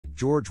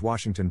George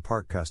Washington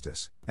Parke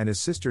Custis, and his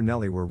sister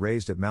Nellie were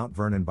raised at Mount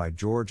Vernon by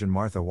George and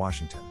Martha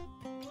Washington.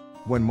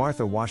 When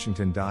Martha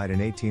Washington died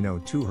in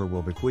 1802, her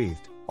will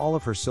bequeathed all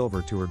of her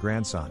silver to her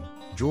grandson,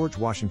 George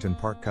Washington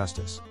Parke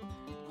Custis.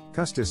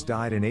 Custis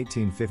died in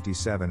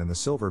 1857 and the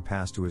silver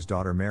passed to his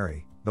daughter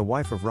Mary, the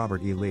wife of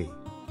Robert E. Lee.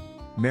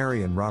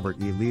 Mary and Robert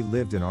E. Lee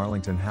lived in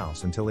Arlington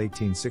House until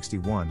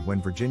 1861,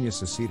 when Virginia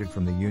seceded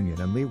from the Union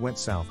and Lee went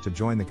south to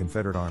join the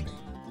Confederate Army.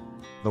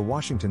 The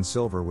Washington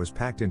silver was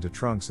packed into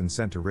trunks and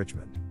sent to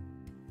Richmond.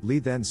 Lee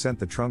then sent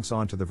the trunks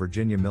on to the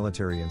Virginia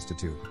Military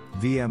Institute,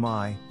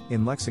 VMI,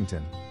 in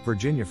Lexington,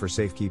 Virginia for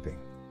safekeeping.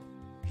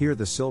 Here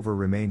the silver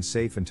remained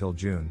safe until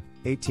June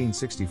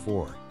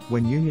 1864,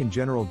 when Union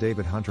General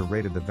David Hunter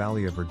raided the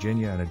Valley of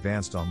Virginia and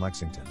advanced on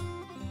Lexington.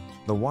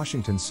 The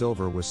Washington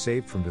silver was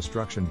saved from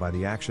destruction by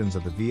the actions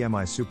of the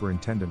VMI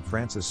Superintendent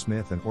Francis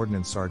Smith and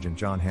Ordnance Sergeant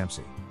John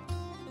Hampsey.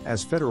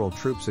 As Federal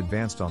troops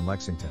advanced on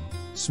Lexington,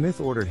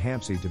 Smith ordered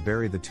Hampsey to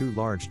bury the two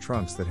large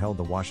trunks that held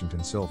the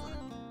Washington silver.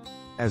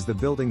 As the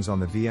buildings on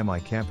the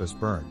VMI campus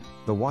burned,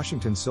 the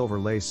Washington silver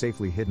lay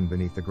safely hidden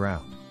beneath the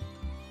ground.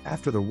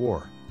 After the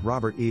war,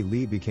 Robert E.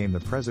 Lee became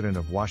the president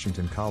of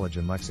Washington College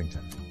in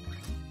Lexington.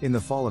 In the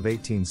fall of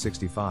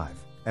 1865,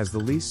 as the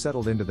Lees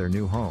settled into their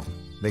new home,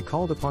 they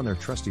called upon their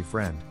trusty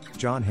friend,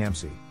 John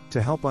Hampsey, to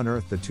help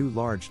unearth the two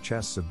large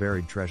chests of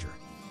buried treasure.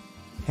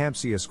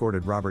 Hampsey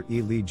escorted Robert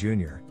E. Lee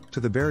Jr. to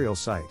the burial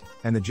site,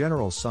 and the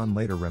general's son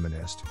later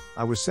reminisced,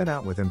 "I was sent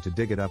out with him to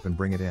dig it up and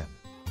bring it in.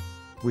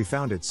 We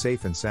found it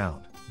safe and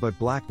sound, but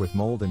black with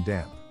mold and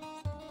damp."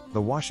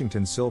 The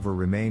Washington silver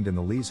remained in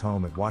the Lees'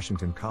 home at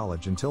Washington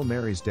College until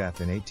Mary's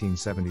death in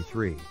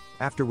 1873,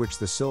 after which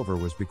the silver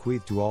was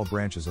bequeathed to all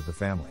branches of the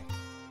family.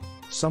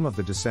 Some of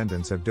the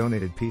descendants have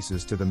donated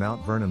pieces to the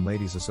Mount Vernon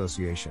Ladies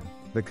Association,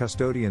 the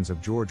custodians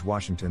of George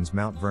Washington's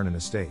Mount Vernon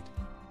estate.